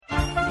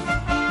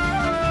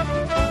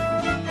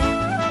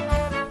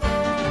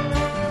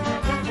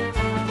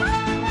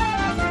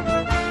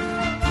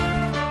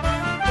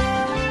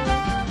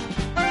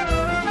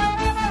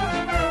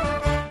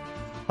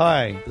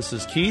Hi, this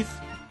is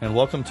Keith, and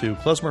welcome to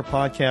Klezmer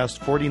Podcast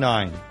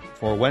 49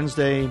 for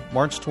Wednesday,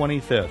 March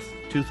 25th,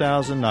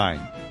 2009.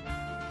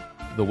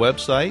 The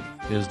website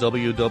is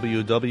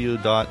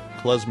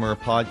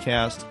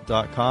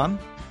www.klezmerpodcast.com,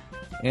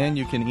 and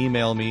you can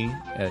email me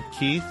at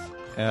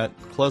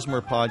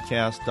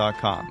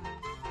keith@klezmerpodcast.com.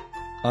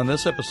 On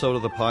this episode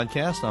of the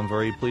podcast, I'm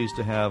very pleased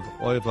to have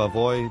Oi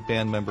Vavoy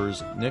band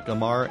members Nick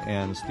Amar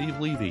and Steve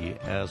Levy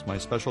as my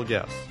special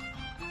guests.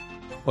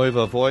 Oi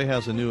Vavoy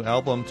has a new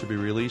album to be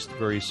released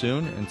very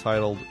soon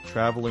entitled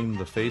Traveling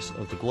the Face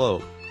of the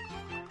Globe.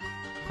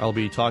 I'll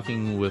be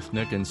talking with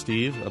Nick and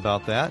Steve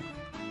about that,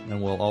 and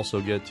we'll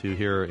also get to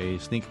hear a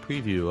sneak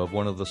preview of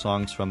one of the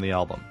songs from the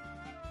album.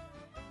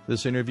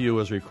 This interview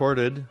was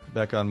recorded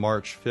back on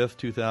March 5th,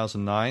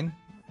 2009,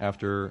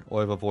 after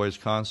Oi Vavoy's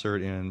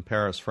concert in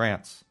Paris,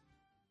 France.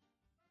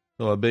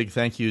 So a big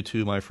thank you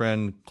to my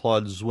friend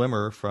Claude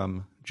Zwimmer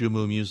from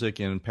Jumu Music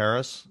in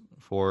Paris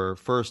for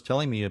first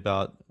telling me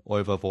about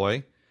Oi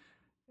Vavoy,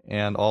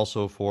 and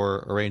also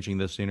for arranging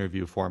this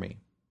interview for me.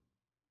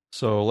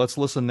 So let's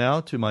listen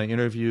now to my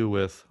interview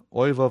with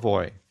Oi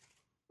Vavoy.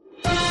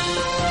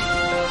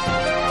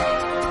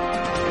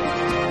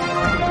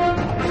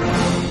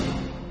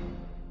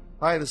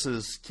 Hi, this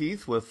is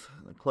Keith with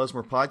the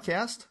Klezmer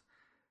Podcast,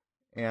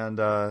 and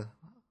on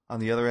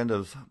the other end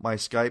of my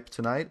Skype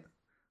tonight,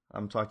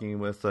 I'm talking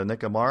with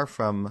Nick Amar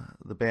from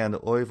the band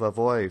Oi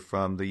Vavoy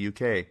from the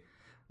UK.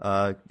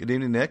 Good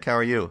evening, Nick. How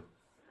are you?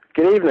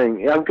 Good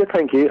evening. Yeah, I'm good,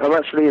 thank you. I'm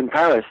actually in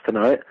Paris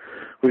tonight.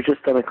 We've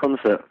just done a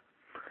concert,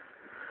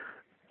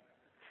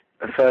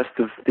 the first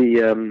of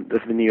the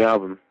new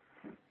album.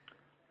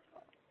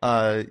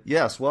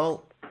 Yes.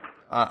 Well,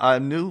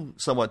 I'm new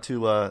somewhat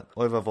to Oi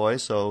Vavoy,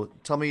 so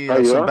tell me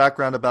some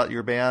background about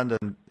your band,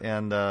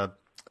 and I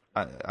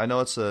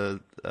know it's a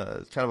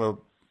kind of a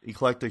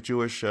eclectic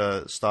Jewish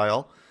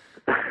style.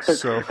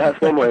 So that's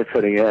one way of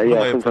putting it.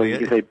 Yeah, sometimes you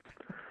can say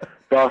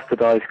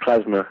bastardized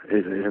klezmer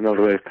is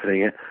another way of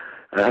putting it.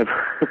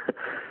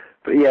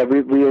 But yeah,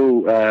 we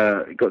all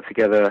got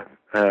together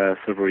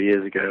several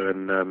years ago,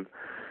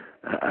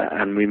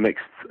 and we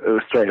mixed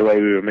straight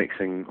away. We were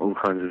mixing all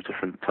kinds of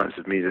different types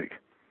of music,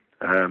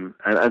 and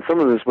some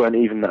of us weren't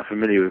even that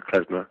familiar with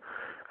klezmer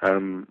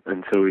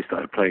until we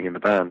started playing in the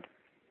band.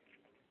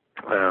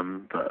 But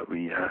and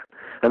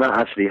that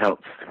actually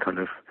helped kind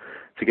of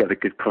to get a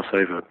good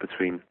crossover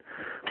between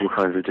all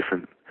kinds of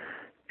different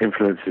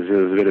influences.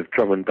 There was a bit of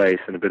drum and bass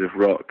and a bit of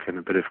rock and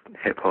a bit of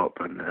hip hop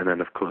and then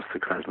of course the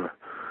klezmer.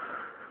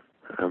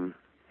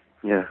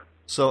 Yeah.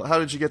 So how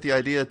did you get the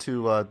idea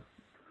to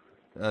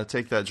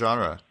take that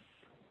genre?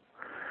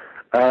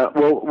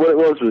 Well, what it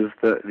was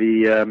that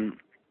the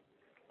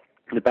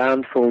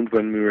band formed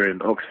when we were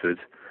in Oxford,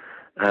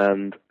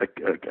 and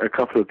a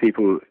couple of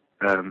people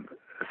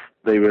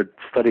they were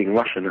studying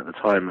Russian at the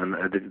time, and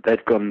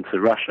they'd gone to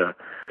Russia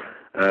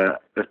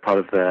as part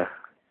of their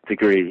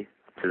degree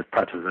to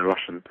practice their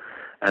Russian,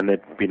 and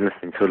they'd been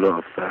listening to a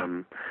lot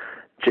of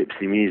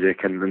gypsy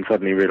music, and then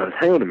suddenly realised,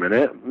 hang on a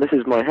minute, this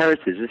is my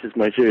heritage, this is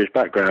my Jewish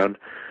background,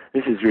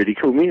 this is really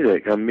cool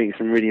music, I'm meeting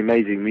some really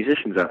amazing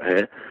musicians out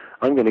here,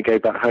 I'm going to go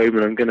back home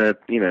and I'm going to,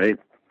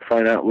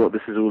 find out what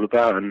this is all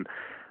about, and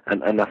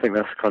I think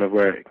that's kind of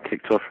where it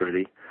kicked off,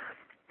 really.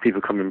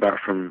 People coming back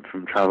from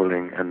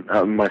travelling, and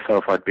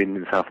myself, I'd been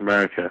in South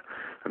America,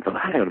 and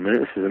thought, hang on a minute,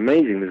 this is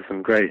amazing, there's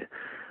some great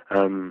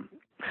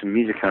some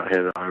music out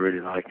here that I really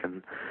like,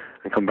 and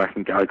come back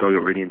and I got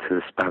really into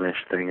the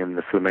Spanish thing and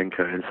the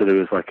flamenco, and so there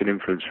was like an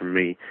influence from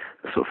me,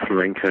 a sort of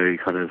flamenco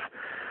kind of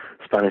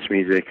Spanish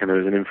music, and there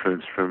was an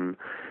influence from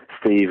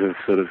Steve of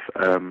sort of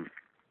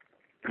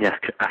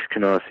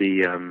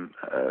Ashkenazi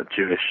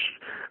Jewish,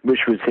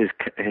 which was his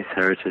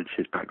heritage,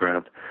 his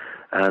background,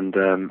 and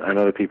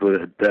other people,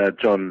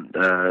 John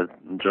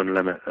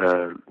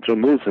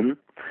Moulton,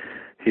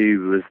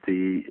 who was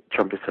the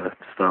trumpeter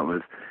to start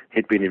with.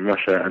 He'd been in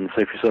Russia, and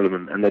Sophie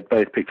Solomon, and they'd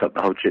both picked up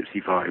the whole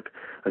gypsy vibe.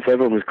 And so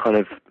everyone was kind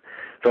of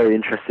very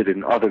interested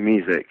in other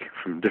music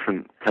from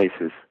different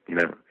places,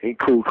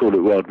 call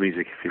it world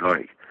music if you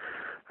like.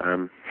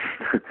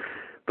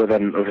 But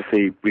then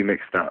obviously we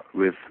mixed that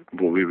with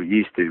what we were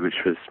used to,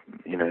 which was,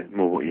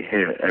 more what you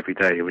hear every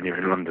day when you're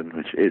in London,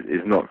 which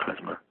is not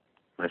klezmer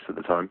most of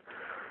the time,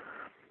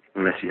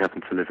 unless you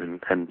happen to live in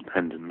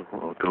Hendon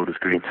or Golders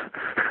Green.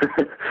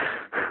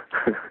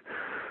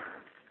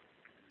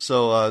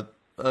 So,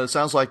 it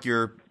sounds like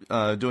you're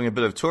doing a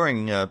bit of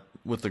touring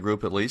with the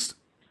group, at least.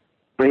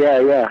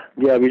 Yeah.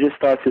 We just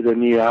started a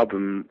new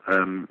album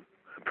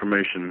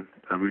promotion.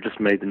 We've just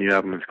made the new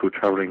album. It's called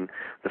Traveling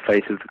the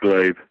Face of the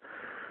Globe.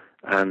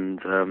 And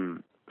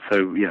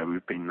so, yeah,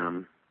 we've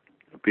been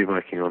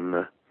working on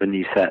the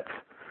new set,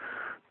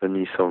 the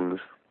new songs.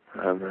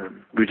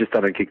 We've just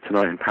done a gig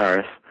tonight in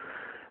Paris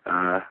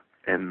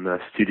in the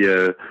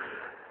studio.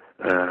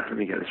 Let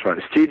me get this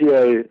right.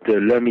 Studio de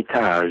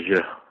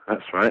l'Hermitage.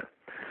 That's right.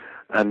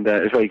 And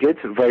it was very good,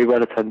 very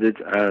well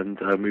attended, and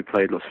we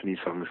played lots of new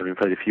songs, and we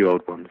played a few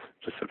old ones,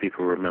 just so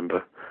people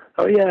remember.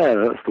 Oh yeah,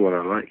 that's the one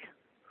I like.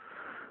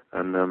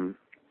 And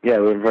yeah,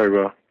 it went very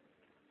well.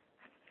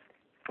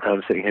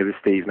 I'm sitting here with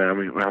Steve now.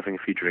 We're having a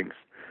few drinks.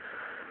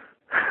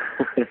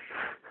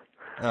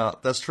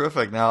 That's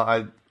terrific.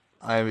 Now,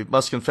 I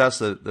must confess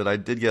that I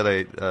did get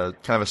a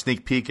kind of a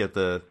sneak peek at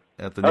the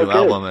new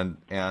album,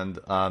 and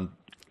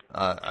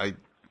I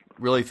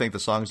really think the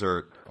songs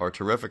are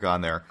terrific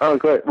on there. Oh,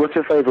 great! What's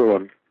your favorite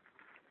one?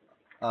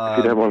 If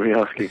you don't mind me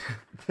asking.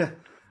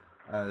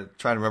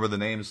 Trying to remember the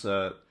names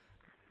right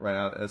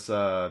now. It's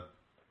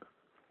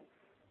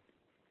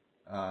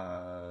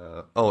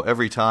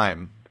Every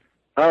Time.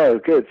 Oh,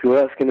 good. Well,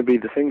 that's going to be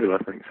the single, I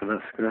think. So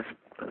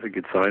that's a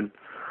good sign.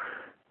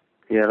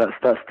 Yeah,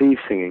 that's Steve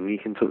singing. You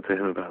can talk to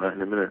him about that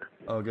in a minute.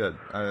 Oh, good.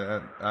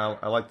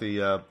 I like the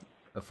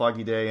A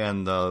Foggy Day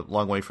and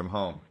Long Way From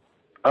Home.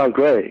 Oh,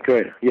 great.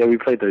 Yeah, we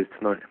played those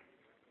tonight.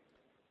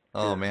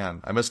 Oh, man.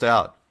 I missed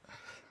out.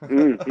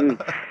 And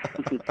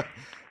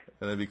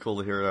it'd be cool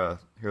to hear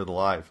the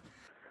live.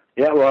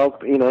 Yeah, well,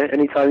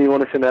 anytime you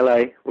want us in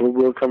LA,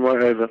 we'll come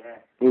right over.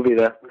 We'll be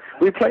there.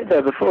 We played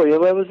there before. Yeah,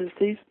 where was it,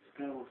 Steve?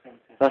 Skirball Centre.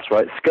 That's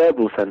right,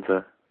 Skirball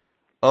Centre.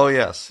 Oh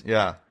yes,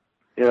 yeah.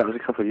 Yeah, that was a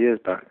couple of years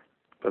back,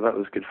 but that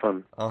was good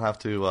fun. I'll have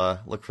to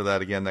look for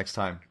that again next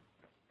time.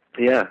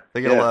 Yeah,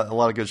 they get a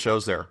lot of good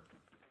shows there.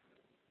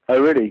 Oh,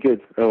 really?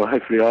 Good. Oh, well,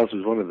 hopefully ours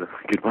was one of the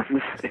good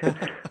ones.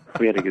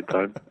 We had a good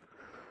time.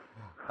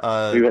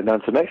 We went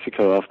down to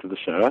Mexico after the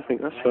show. I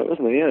think that's right,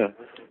 wasn't it? Yeah,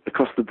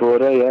 across the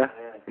border.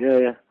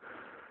 Yeah.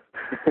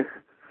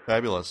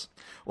 Fabulous.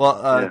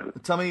 Well,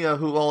 tell me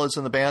who all is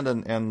in the band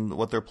and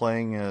what they're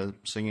playing,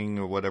 singing,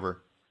 or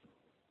whatever.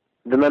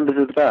 The members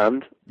of the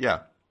band? Yeah.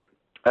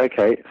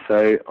 Okay,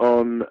 so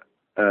on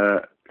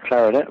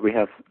clarinet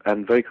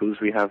and vocals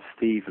we have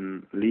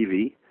Stephen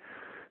Levy,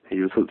 who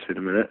you'll talk to in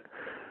a minute.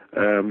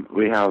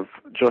 We have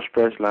Josh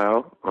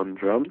Breslau on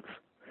drums.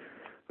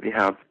 We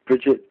have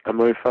Bridget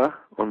Amofa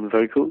on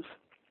vocals.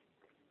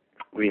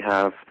 We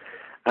have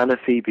Anna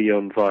Phoebe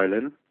on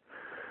violin.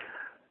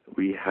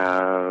 We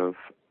have,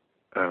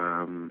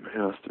 who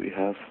else do we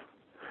have?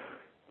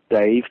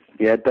 Dave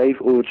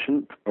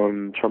Orchant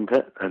on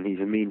trumpet, and he's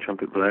a mean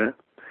trumpet player.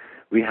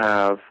 We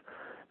have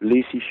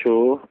Lucy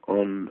Shaw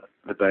on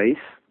the bass,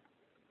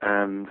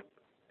 and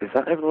is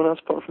that everyone else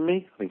apart from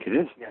me? I think it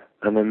is. Yeah.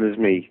 And then there's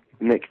me,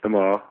 Nick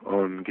Amar,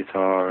 on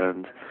guitar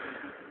and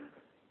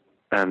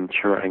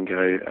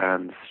charango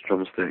and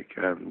drumstick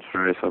and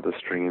various other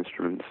string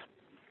instruments,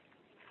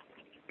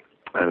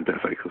 and a bit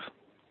of vocals.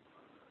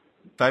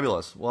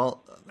 Fabulous.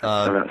 Well,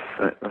 and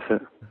that's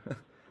it.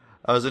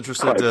 I was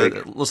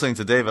interested listening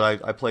to David.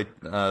 I played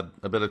a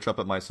bit of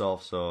trumpet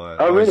myself, so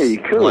I really?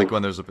 Cool. I like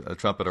when there's a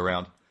trumpet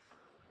around.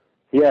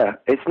 Yeah,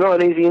 it's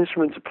not an easy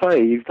instrument to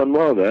play. You've done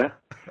well there.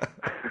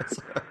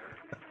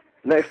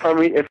 Next time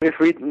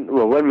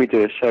when we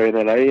do a show in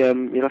LA,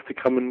 you'll have to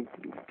come and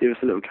give us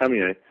a little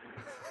cameo.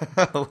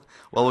 Well,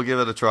 we'll give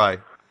it a try.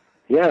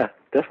 Yeah,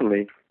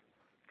 definitely.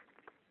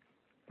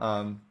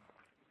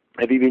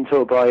 Have you been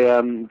taught by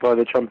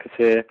the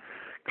trumpeter,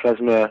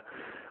 klezmer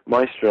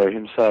maestro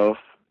himself,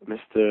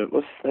 Mr.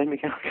 What's his name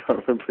again? I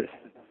can't remember.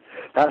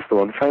 That's the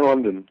one, Frank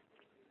London.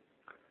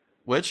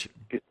 Which?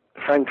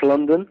 Frank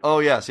London. Oh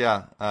yes,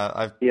 yeah.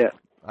 I've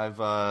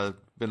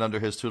been under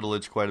his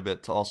tutelage quite a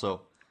bit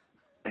also.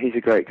 He's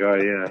a great guy.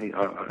 Yeah,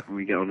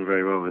 we get on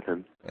very well with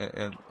him.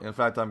 And in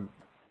fact, I'm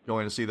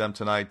going to see them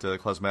tonight.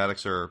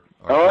 Klezmatics are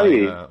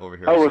playing over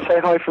here. Oh, well, say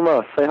hi from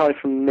us. Say hi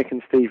from Nick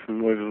and Steve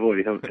from Oi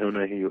Voi. He'll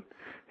know who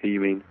you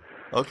mean.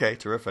 Okay,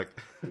 terrific.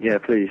 Yeah,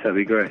 please, that'd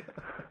be great.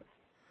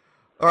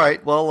 All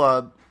right,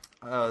 well,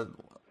 why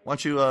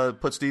don't you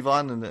put Steve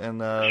on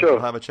and sure.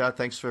 We'll have a chat.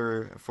 Thanks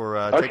for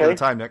taking the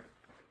time, Nick.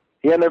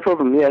 Yeah, no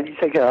problem. Yeah, you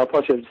take care. I'll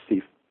pass you over to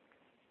Steve.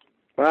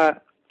 Bye.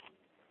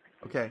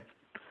 Okay.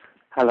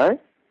 Hello.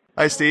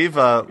 Hi, Steve.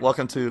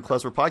 Welcome to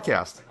Klezmer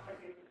Podcast.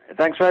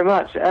 Thanks very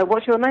much.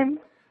 What's your name?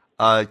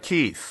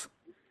 Keith.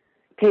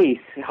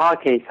 Keith. Hi,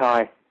 Keith.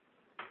 Hi.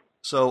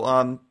 So,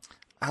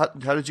 how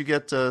did you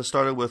get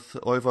started with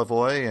Oi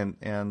Voi, and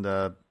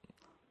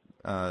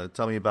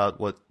tell me about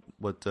what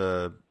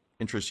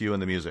interests you in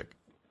the music?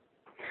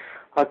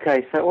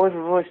 Okay, so Oi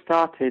Voi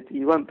started,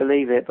 you won't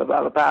believe it, but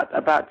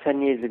about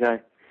 10 years ago.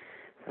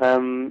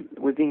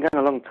 We've been going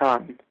a long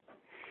time.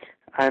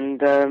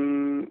 And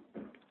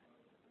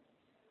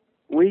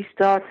we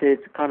started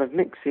kind of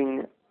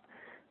mixing,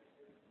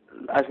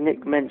 as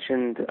Nick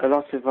mentioned, a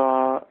lot of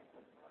our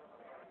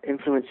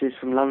influences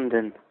from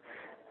London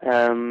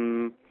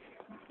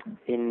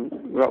in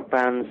rock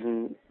bands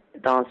and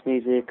dance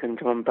music and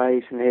drum and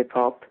bass and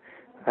hip-hop,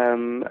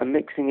 and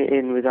mixing it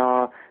in with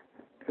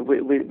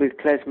with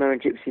klezmer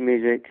and gypsy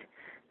music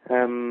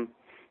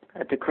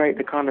to create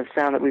the kind of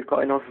sound that we've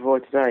got in Oi Voi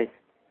today.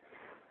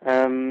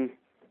 So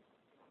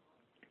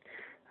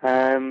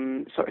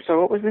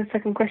what was the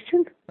second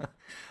question?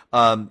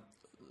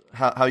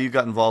 How you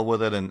got involved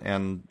with it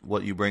and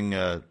what you bring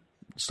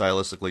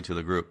stylistically to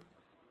the group.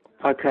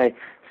 Okay,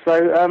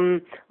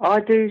 so I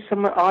do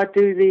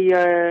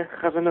the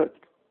Chazanut,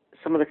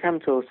 some of the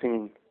cantor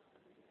singing.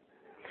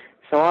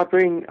 So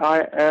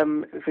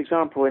for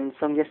example, in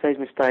some Yesterday's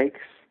Mistakes,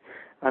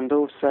 and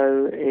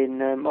also in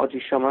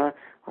Oji Shomer,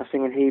 I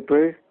sing in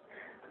Hebrew.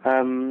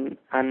 And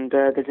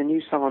there's a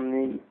new song on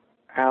the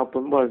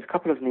album. Well, there's a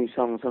couple of new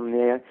songs on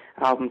the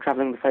album,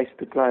 Travelling the Face of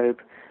the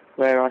Globe,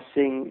 where I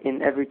sing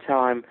in Every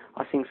Time.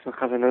 I sing some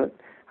Covenant,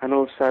 and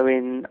also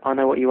in I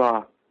Know What You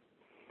Are.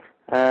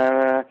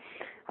 And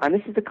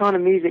this is the kind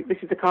of music,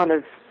 this is the kind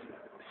of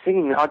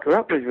singing that I grew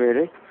up with,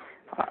 really.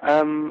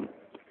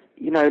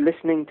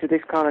 Listening to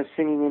this kind of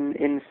singing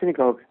in the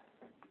synagogue.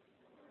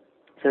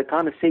 So it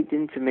kind of seeped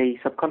into me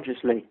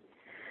subconsciously.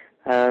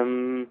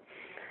 So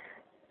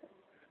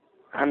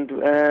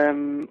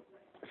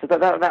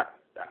that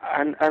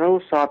and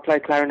also I play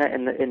clarinet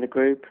in the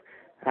group,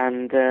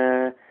 and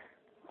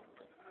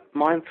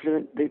my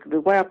influence,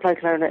 the way I play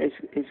clarinet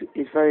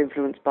is very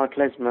influenced by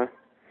klezmer.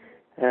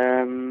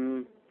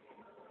 They're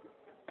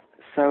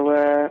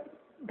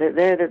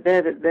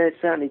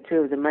certainly two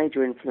of the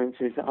major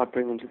influences that I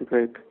bring into the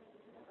group.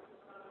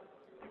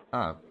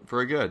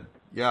 Very good.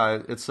 Yeah,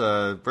 it's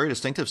a very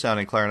distinctive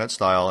sounding clarinet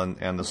style,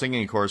 and the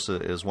singing, of course,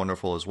 is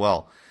wonderful as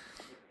well.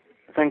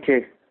 Thank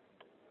you.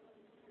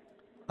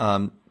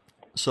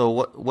 So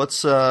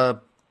what's Traveling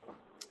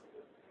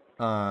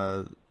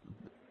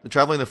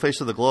the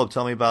Face of the Globe?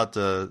 Tell me about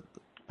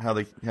how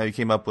you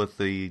came up with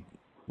the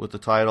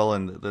title,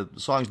 and the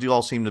songs do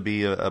all seem to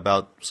be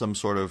about some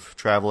sort of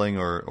traveling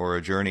or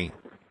a journey.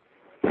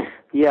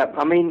 Yeah,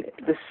 I mean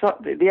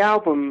the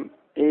album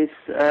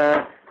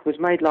was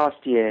made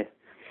last year.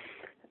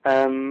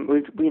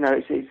 It's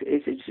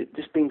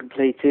just been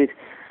completed.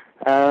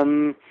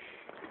 Traveling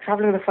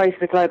the Face of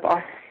the Globe,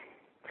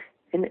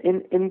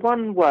 in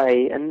one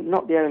way, and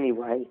not the only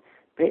way,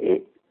 but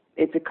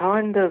it's a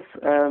kind of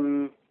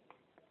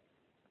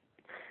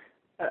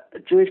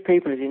Jewish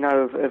people, as you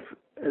know, of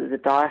the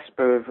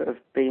diaspora have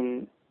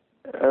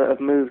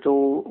moved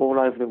all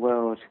over the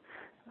world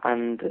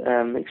and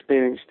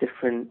experienced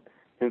different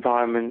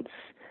environments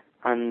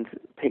and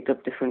picked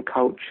up different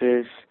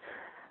cultures,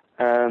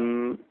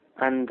 and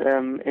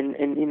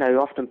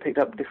often picked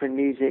up different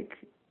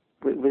music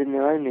within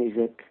their own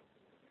music.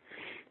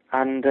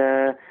 And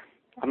I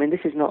mean,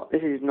 this is not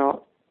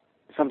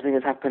something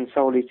that's happened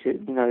solely to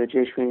the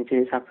Jewish community.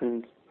 It's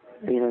happened,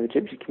 the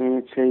Gypsy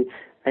community,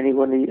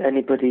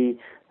 anybody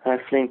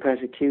fleeing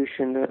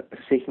persecution,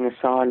 seeking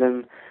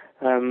asylum.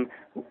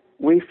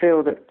 We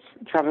feel that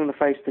Traveling the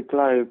Face of the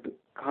Globe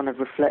kind of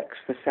reflects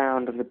the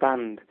sound of the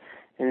band,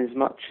 in as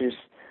much as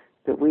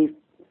that we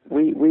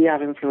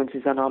have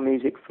influences on our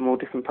music from all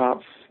different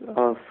parts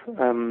of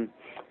the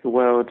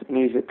world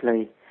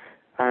musically,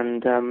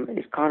 and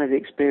it's kind of the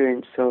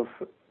experience of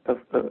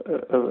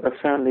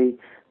certainly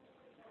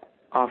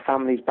our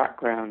family's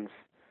backgrounds,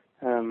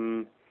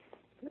 and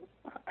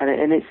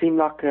it seemed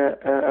like a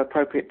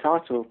appropriate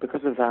title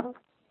because of that.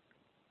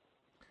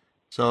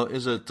 So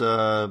is it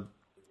kind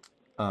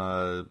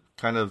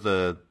of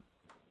the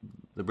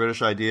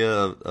British idea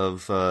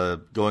of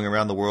going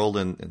around the world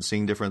and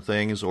seeing different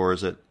things, or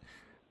is it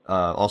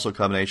also a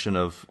combination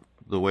of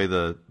the way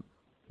the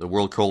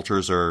world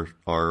cultures are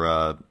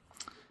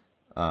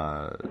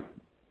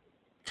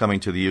coming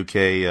to the UK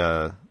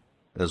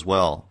as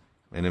well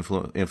and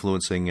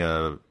influencing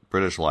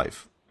British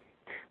life?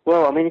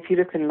 Well, I mean, if you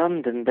look in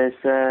London,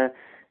 there's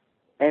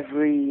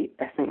every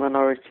ethnic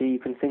minority you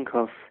can think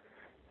of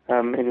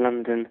in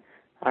London,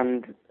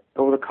 and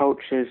all the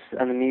cultures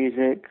and the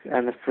music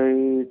and the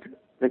food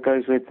that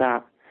goes with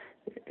that,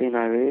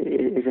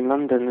 is in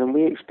London, and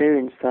we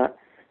experience that,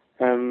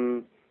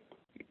 living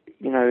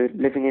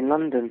in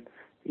London.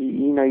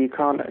 You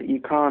can't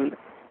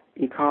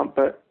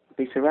but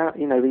be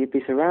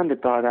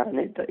surrounded by that, and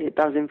it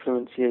does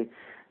influence you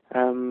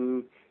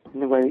in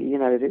the way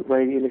the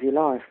way you live your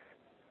life.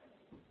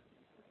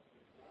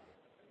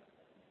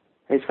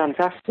 It's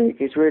fantastic.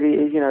 It's really,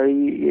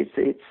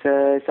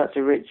 it's such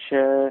a rich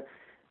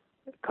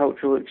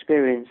cultural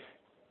experience.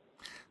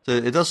 So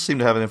it does seem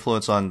to have an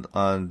influence on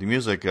the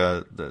music.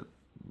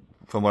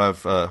 From what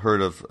I've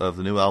heard of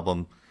the new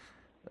album,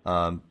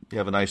 you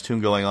have a nice tune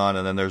going on,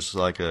 and then there's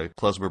like a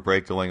klezmer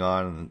break going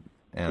on,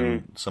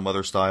 and some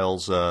other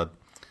styles. The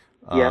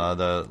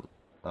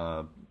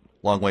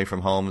Long Way From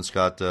Home, it's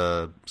got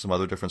some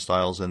other different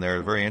styles in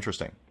there. Very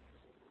interesting.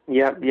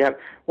 Yep.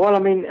 Well, I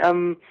mean,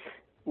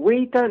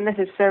 we don't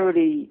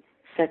necessarily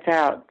set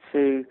out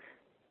to,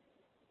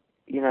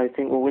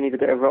 think, well, we need a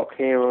bit of rock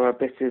here or a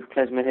bit of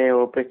klezmer here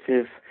or a bit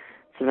of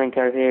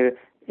flamenco here.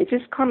 It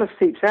just kind of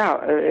seeps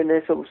out in a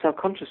sort of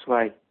subconscious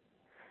way.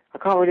 I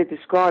can't really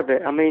describe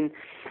it. I mean,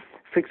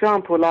 for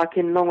example, like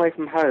in Long Way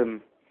From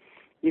Home,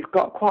 you've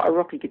got quite a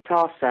rocky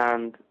guitar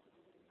sound,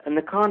 and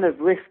the kind of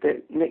riff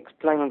that Nick's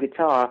playing on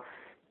guitar,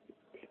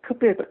 it could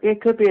be a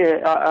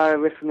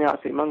riff from the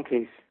Arctic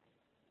Monkeys.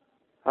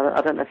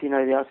 I don't know if you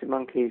know the Arctic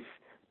Monkeys,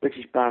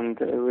 British band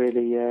that are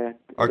really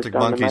Arctic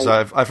Monkeys.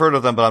 I've heard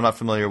of them, but I'm not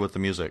familiar with the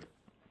music.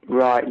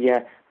 Right.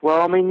 Yeah.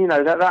 Well, I mean,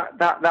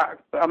 that.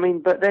 I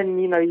mean, but then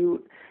you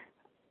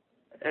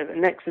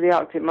next to the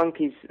Arctic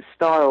Monkeys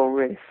style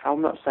riff,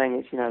 I'm not saying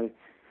it's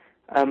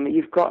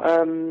you've got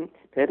I mean,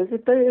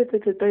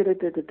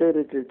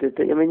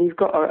 you've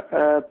got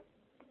a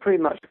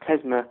pretty much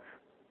klezmer,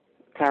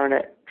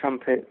 clarinet,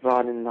 trumpet,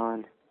 violin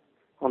line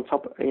on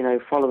top,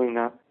 following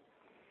that.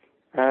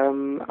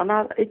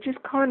 It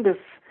just kind of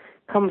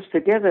comes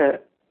together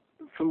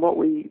from what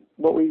we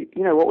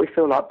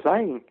feel like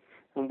playing,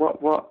 and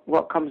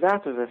what comes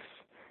out of us.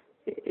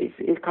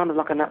 It's kind of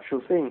like a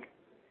natural thing.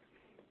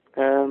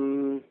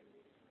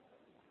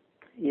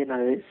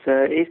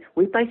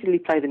 We basically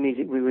play the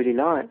music we really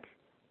like.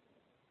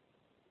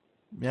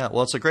 Yeah,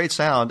 well, it's a great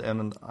sound,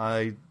 and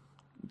I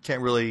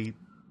can't really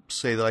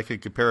say that I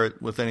could compare it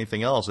with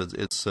anything else.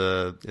 It's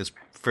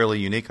fairly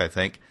unique, I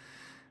think,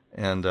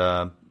 and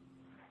I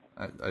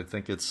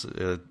think it's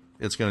going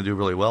to do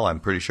really well. I'm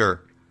pretty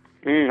sure.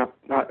 Yeah,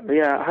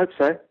 I hope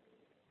so.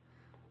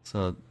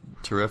 So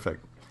terrific.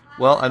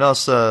 Well, I know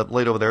it's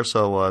late over there,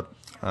 so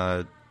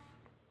I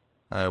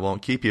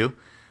won't keep you.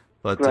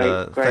 But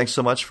great. Thanks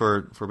so much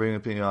for being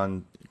with me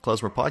on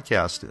Klezmer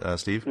Podcast,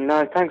 Steve.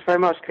 No, thanks very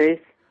much, Keith.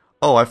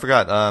 Oh, I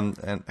forgot.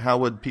 And how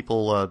would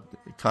people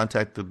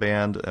contact the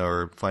band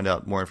or find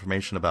out more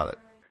information about it?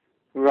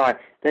 Right.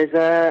 There's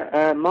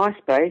a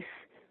MySpace,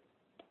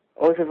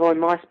 Oi Va Voi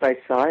MySpace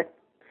site.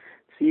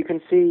 So you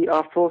can see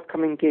our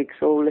forthcoming gigs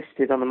all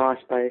listed on the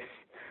MySpace.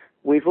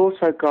 We've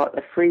also got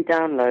a free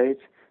download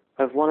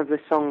of one of the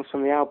songs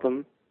from the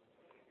album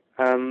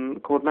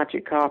called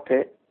Magic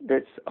Carpet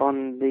that's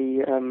on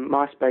the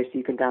MySpace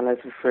you can download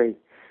for free.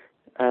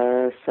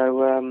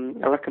 So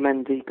I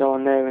recommend you go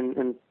on there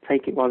and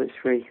take it while it's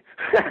free.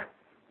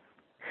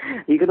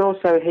 You can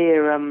also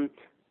hear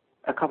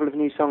a couple of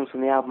new songs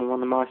from the album on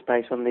the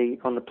MySpace on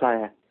the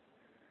player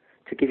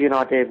to give you an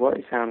idea of what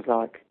it sounds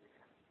like.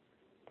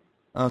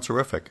 Oh,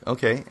 terrific.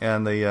 Okay,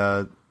 and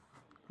the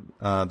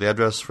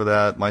address for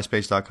that,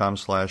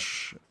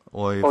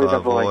 myspace.com/Oi Va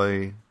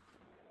Voi.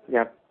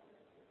 Yep.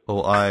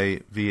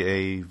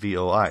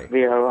 OIVAVOI.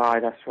 VOI,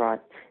 that's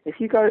right. If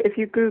you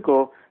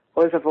Google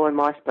Oi Va Voi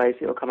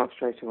MySpace, it'll come up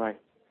straight away.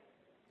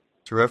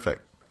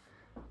 Terrific.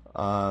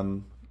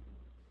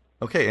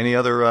 Okay, any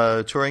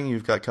other touring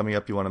you've got coming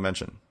up you want to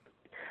mention?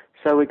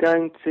 So we're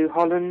going to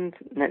Holland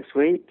next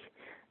week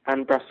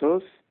and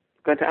Brussels.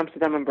 Going to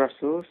Amsterdam and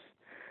Brussels.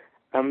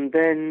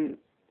 Then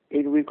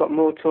we've got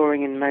more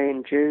touring in May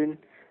and June.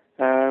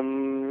 I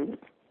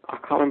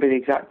can't remember the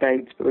exact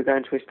dates, but we're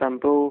going to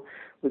Istanbul.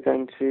 We're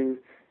going to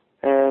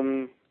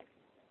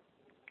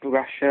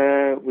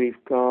Russia.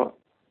 We've got...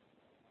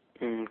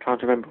 trying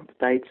to remember the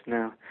dates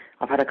now.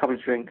 I've had a couple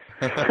of drinks.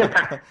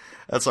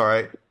 That's all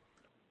right.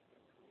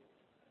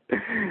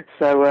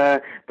 So,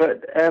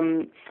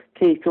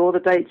 Keith, all the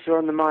dates are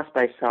on the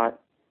MySpace site.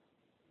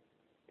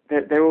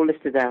 They're all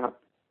listed out.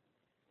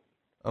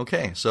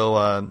 Okay, so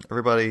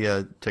everybody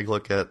take a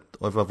look at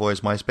Oi Va Voi's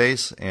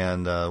MySpace,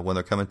 and when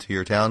they're coming to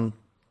your town,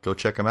 go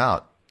check them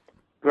out.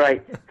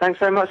 Great. Thanks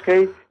very much,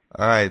 Keith.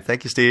 All right.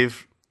 Thank you,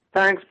 Steve.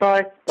 Thanks.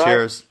 Bye.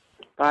 Cheers.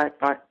 Bye.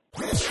 Bye.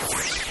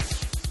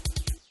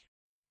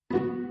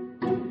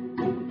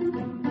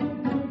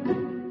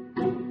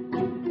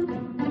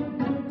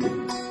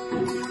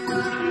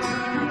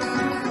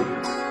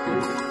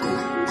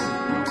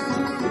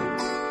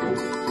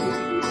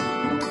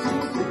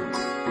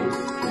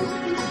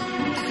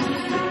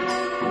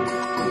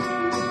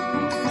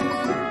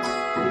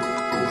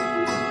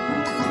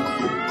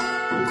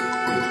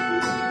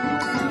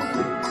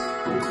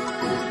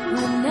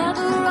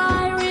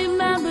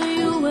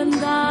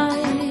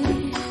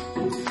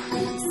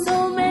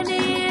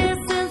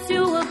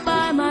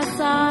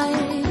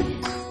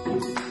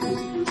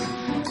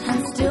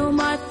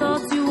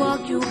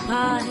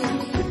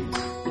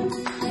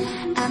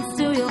 And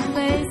still your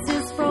face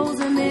is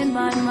frozen in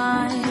my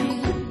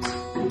mind.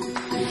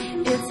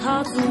 It's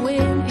hard to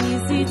win,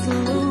 easy to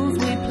lose.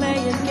 We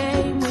play a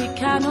game we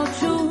cannot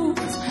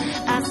choose.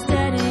 As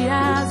steady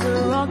as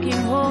a rocking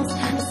horse,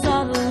 as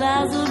subtle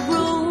as a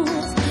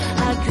bruise.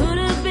 I could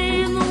have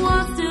been the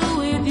one still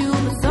with you,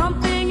 but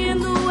something in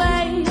the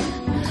way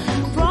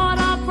brought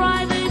our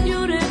private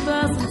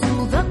universe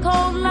into the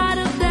cold light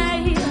of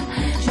day.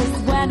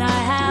 Just when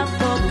I have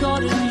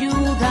forgotten you,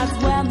 that's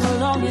when the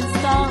longing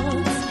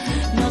starts.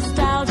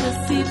 Nostalgia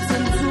seeps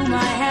into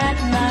my head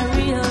and I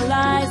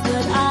realize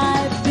that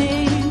I've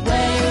been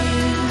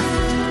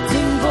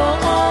waiting for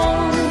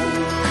all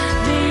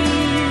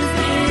these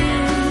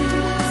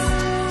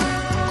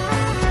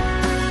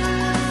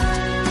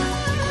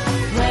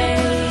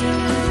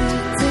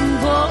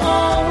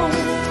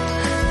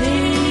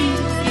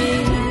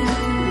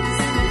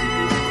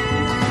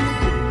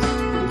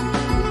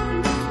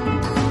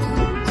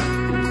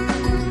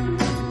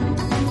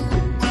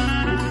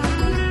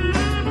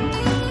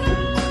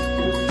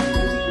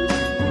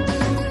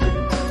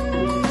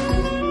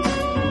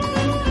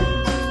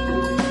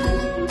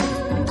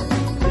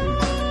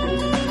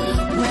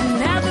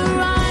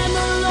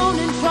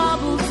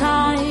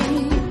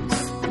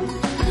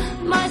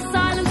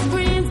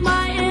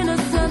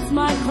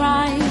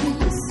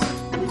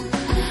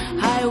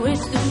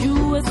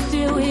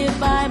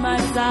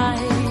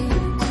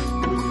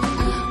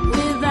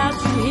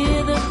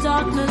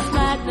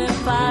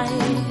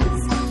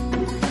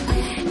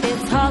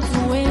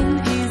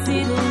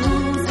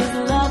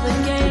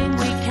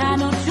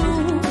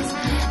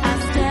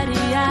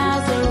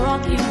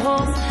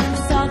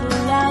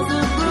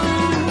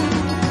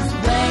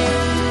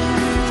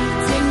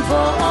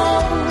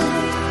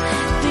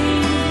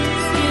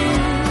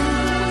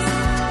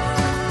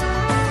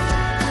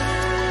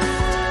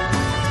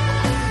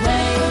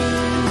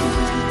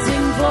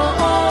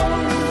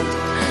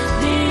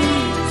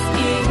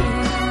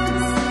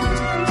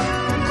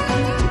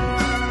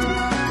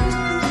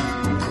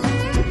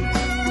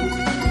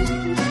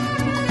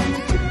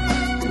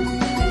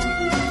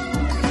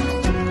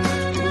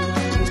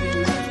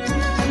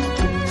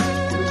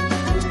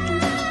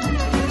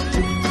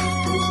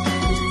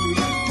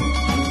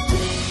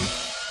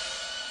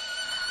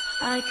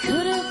I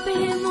could have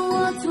been the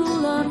one to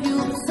love you,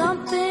 but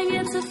something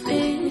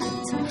interfered.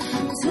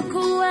 Took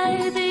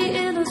away the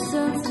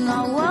innocence and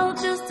our world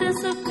just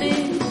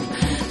disappeared.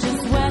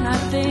 Just when I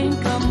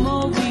think I'm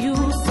over you,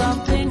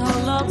 something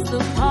unlocks the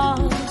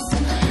past.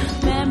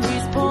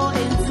 Memories pour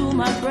into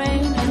my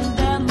brain and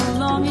then the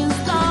longing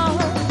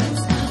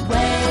starts.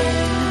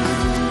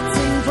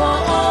 Waiting for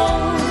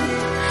all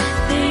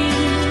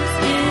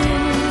these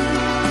years.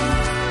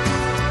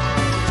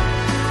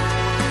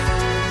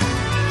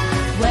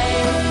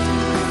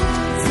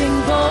 Waiting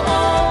for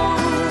all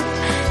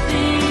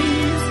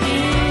these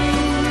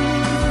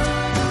years.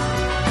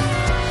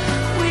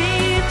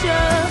 We've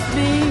just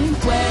been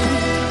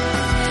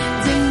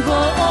waiting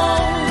for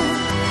all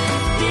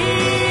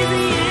these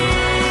years.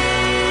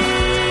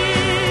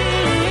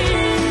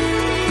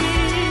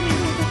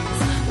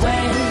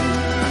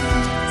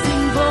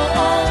 Waiting for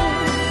all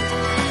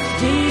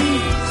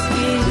these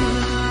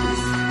years.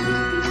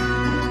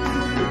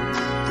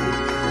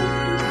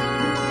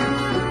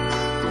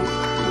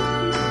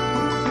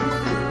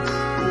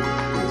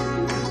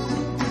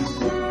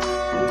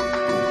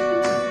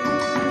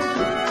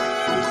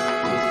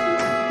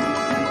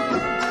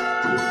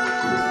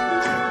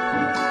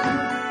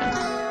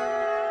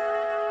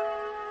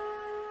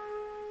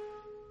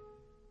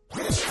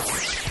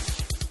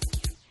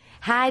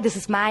 Hi, this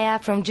is Maya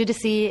from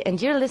Judici,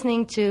 and you're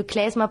listening to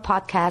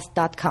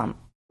klezmerpodcast.com.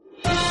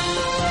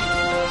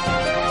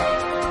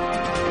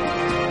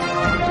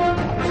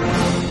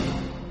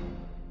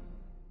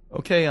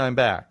 Okay, I'm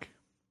back.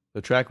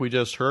 The track we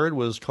just heard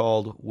was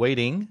called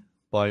Waiting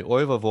by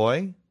Oi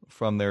Vavoy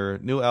from their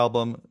new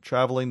album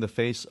Traveling the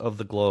Face of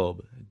the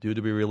Globe, due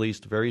to be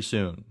released very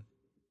soon.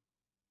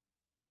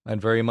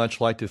 I'd very much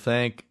like to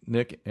thank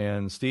Nick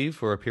and Steve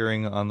for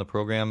appearing on the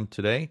program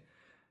today,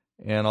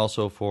 and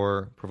also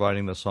for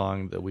providing the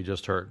song that we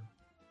just heard.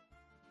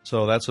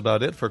 So that's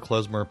about it for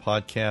Klezmer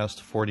Podcast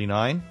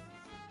 49.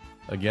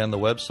 Again, the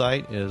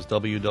website is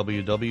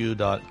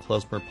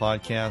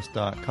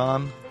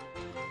www.klezmerpodcast.com,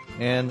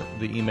 and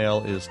the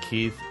email is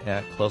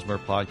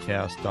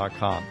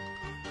keith@klezmerpodcast.com.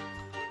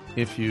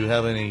 If you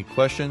have any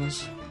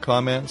questions,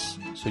 comments,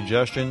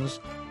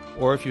 suggestions,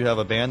 or if you have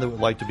a band that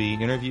would like to be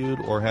interviewed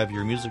or have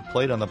your music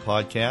played on the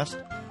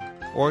podcast,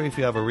 or if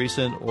you have a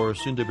recent or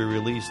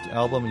soon-to-be-released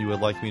album you would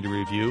like me to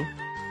review,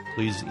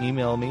 please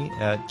email me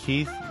at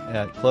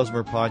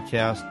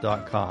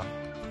keith@klezmerpodcast.com.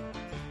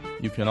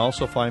 You can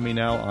also find me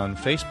now on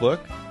Facebook,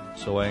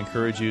 so I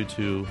encourage you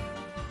to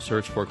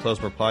search for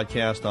Klezmer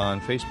Podcast on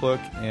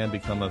Facebook and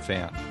become a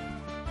fan.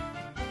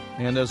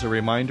 And as a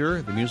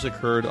reminder, the music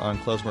heard on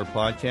Klezmer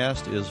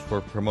Podcast is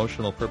for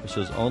promotional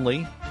purposes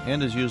only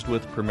and is used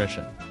with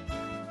permission.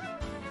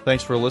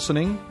 Thanks for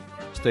listening.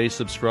 Stay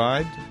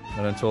subscribed.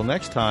 And until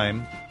next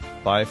time,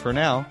 bye for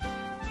now.